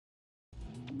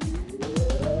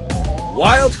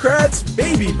Wild Kratts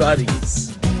Baby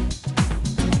Buddies.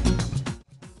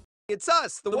 It's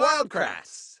us, the Wild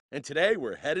Kratts. And today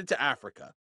we're headed to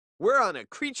Africa. We're on a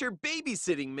creature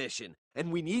babysitting mission,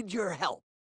 and we need your help.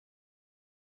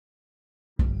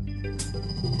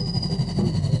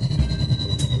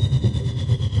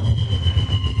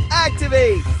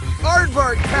 Activate!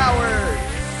 Aardvark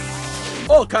power!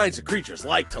 All kinds of creatures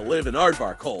like to live in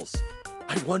aardvark holes.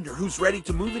 I wonder who's ready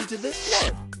to move into this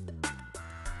one.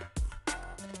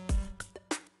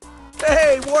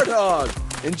 Hey,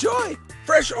 warthog! Enjoy!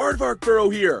 Fresh aardvark burrow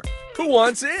here. Who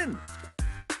wants in?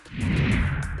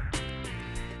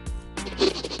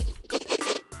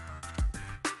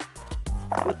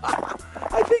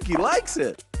 I think he likes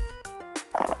it.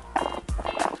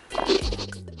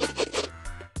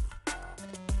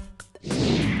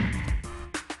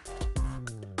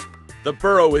 The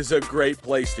burrow is a great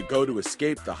place to go to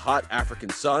escape the hot African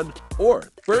sun, or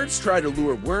birds try to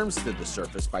lure worms to the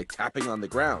surface by tapping on the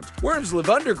ground. Worms live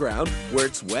underground where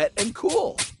it's wet and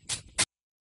cool.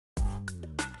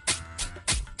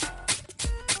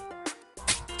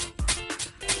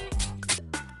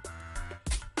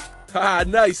 Ah,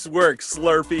 nice work,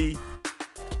 Slurpee.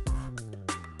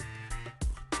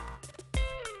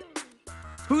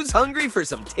 Who's hungry for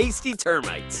some tasty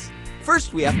termites?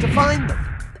 First, we have to find them.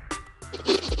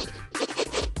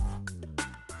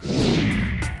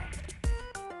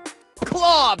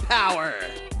 Claw power!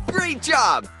 Great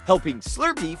job helping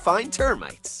Slurpee find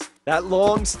termites. That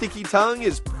long, sticky tongue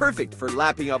is perfect for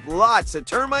lapping up lots of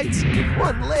termites in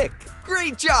one lick.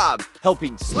 Great job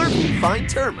helping Slurpee find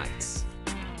termites.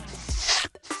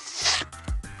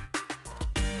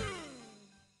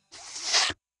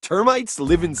 Termites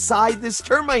live inside this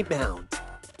termite mound.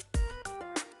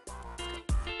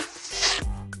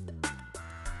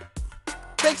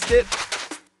 Fixed it.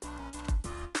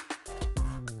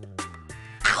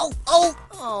 Ow! Oh!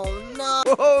 Oh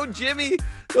no! Oh, Jimmy,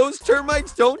 those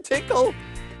termites don't tickle.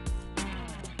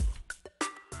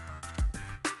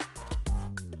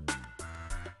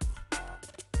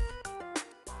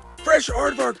 Fresh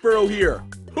aardvark burrow here.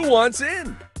 Who wants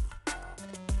in?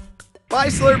 Bye,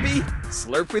 Slurpee.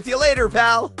 Slurp with you later,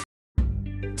 pal.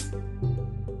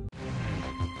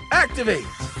 Activate!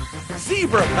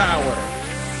 Zebra power!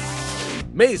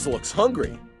 Maze looks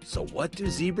hungry, so what do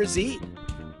zebras eat?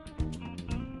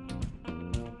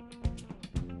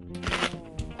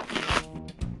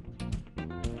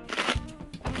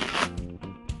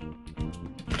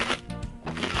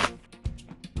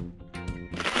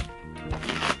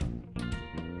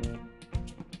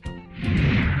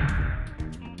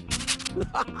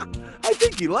 I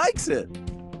think he likes it.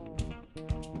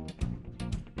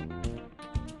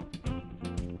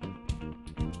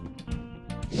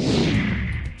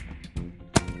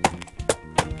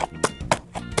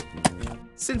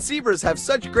 Since zebras have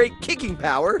such great kicking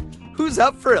power, who's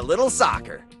up for a little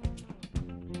soccer?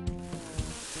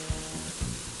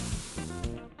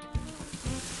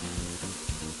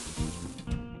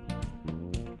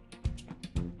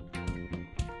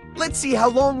 Let's see how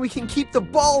long we can keep the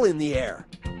ball in the air.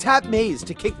 Tap Maze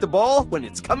to kick the ball when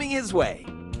it's coming his way.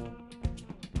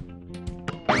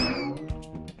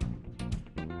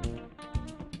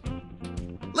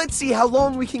 Let's see how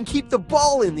long we can keep the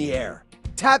ball in the air.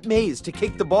 Tap Maze to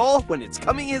kick the ball when it's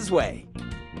coming his way.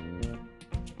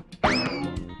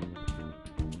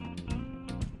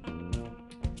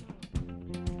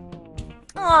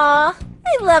 Aw,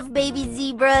 I love baby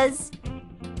zebras.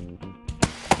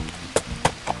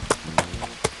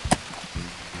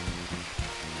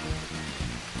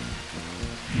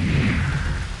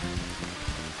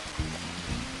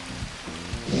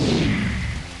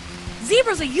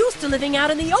 Zebras are used to living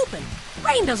out in the open.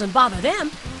 Rain doesn't bother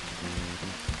them.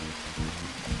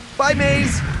 Bye,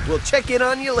 Maze. We'll check in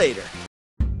on you later.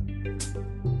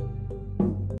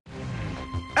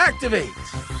 Activate!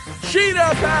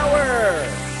 Cheetah power!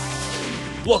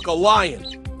 Look, a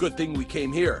lion. Good thing we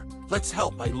came here. Let's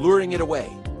help by luring it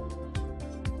away.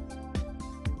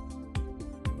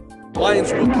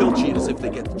 Lions will kill cheetahs if they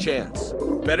get the chance.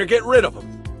 Better get rid of them.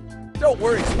 Don't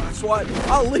worry, Spot Swat.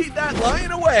 I'll lead that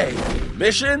lion away.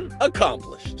 Mission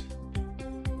accomplished.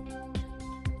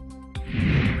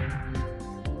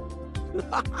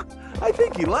 I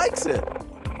think he likes it.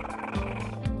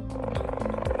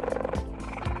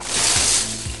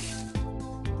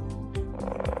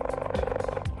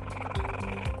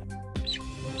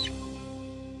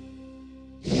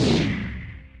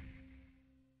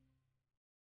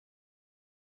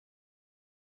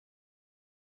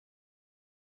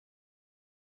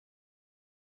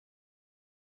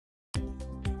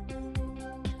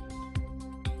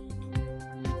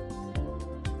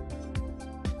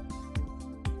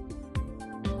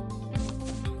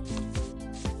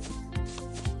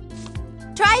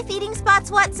 Try feeding Spot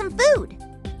Swat some food.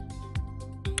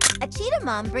 A cheetah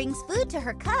mom brings food to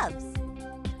her cubs.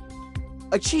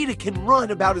 A cheetah can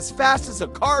run about as fast as a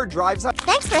car drives up.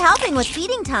 Thanks for helping with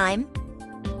feeding time.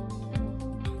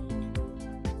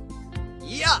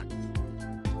 Yuck!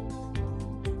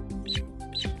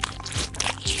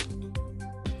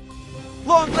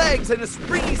 Long legs and a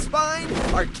springy spine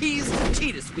are keys to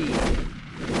cheetah speed.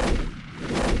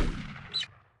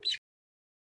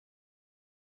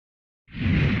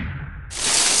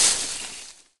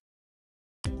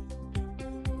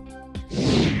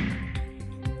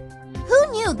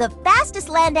 Who knew the fastest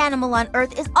land animal on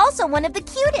Earth is also one of the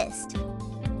cutest?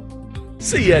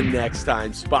 See ya next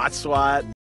time, Spot Swat.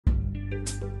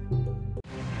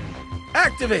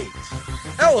 Activate!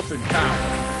 Elephant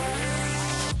power!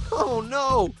 Oh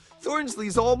no!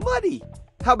 Thornsley's all muddy.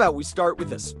 How about we start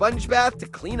with a sponge bath to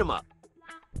clean him up?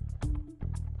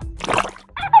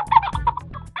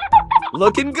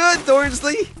 Looking good,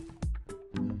 Thornsley!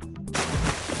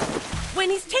 When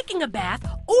he's taking a bath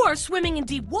or swimming in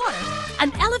deep water,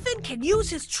 an elephant can use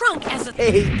his trunk as a...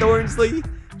 Hey, Thornsley,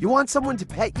 you want someone to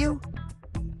pet you?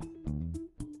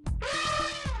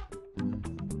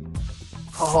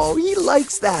 Oh, he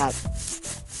likes that.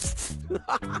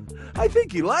 I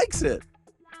think he likes it.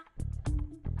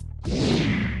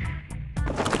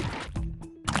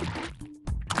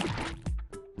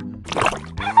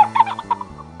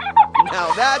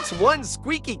 Now that's one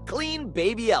squeaky clean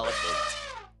baby elephant.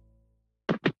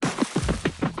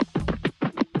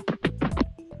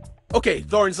 Okay,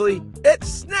 Thornsley, it's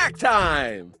snack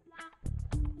time!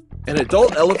 An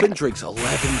adult elephant drinks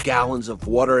 11 gallons of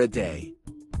water a day.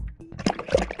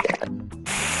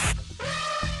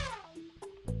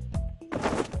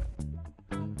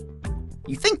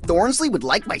 You think Thornsley would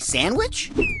like my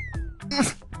sandwich?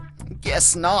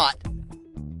 Guess not.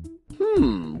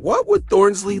 What would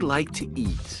Thornsley like to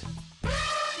eat?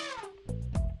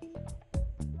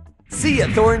 See ya,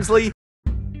 Thornsley.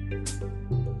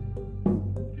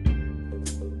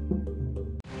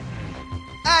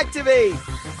 Activate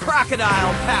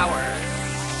Crocodile power.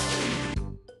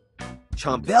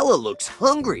 Chompella looks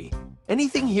hungry.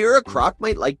 Anything here a croc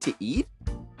might like to eat?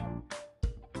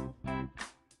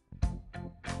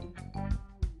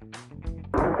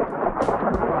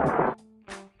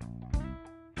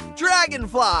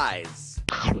 Dragonflies!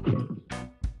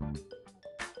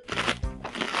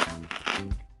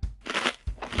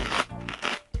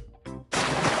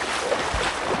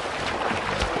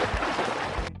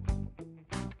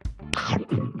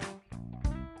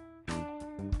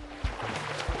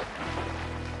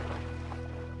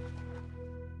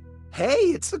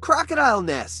 Hey, it's the crocodile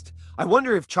nest. I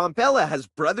wonder if Chompella has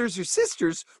brothers or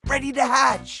sisters ready to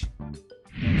hatch.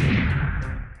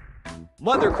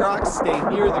 Mother crocs stay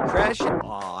near the creche.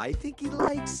 Aw, I think he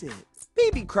likes it.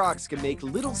 Baby crocs can make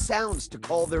little sounds to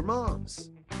call their moms.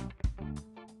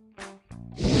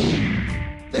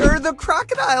 There are the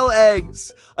crocodile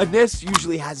eggs. A nest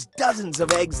usually has dozens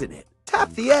of eggs in it.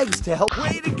 Tap the eggs to help.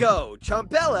 Way to go!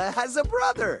 Chompella has a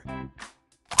brother.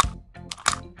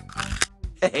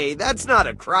 Hey, that's not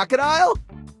a crocodile.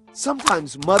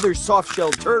 Sometimes mother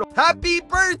soft-shelled turtle. Happy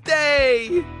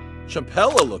birthday!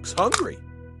 Chompella looks hungry.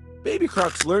 Baby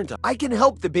crocs learn to... I can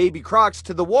help the baby crocs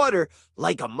to the water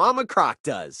like a mama croc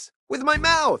does, with my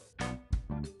mouth.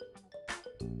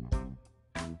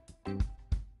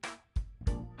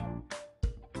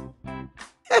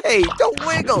 Hey, don't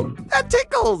wiggle, that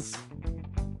tickles.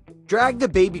 Drag the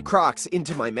baby crocs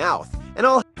into my mouth, and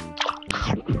I'll...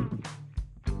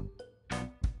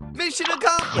 Mission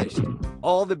accomplished.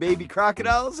 All the baby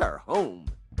crocodiles are home.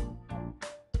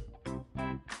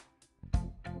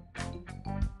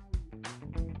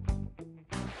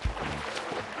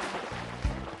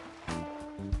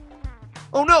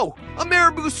 Oh no, a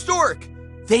marabou stork!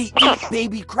 They eat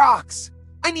baby crocs!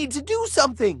 I need to do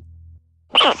something!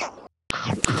 Now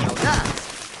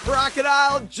that's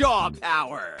crocodile jaw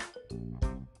power!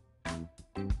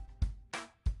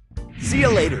 See you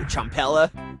later, Chompella.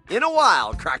 In a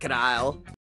while, Crocodile.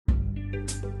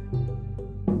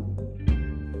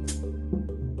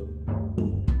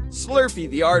 Slurpee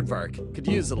the Aardvark could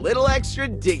use a little extra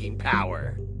digging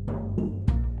power.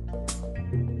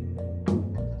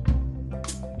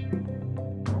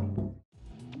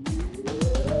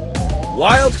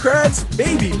 Wild Kratts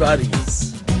Baby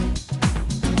Buddies!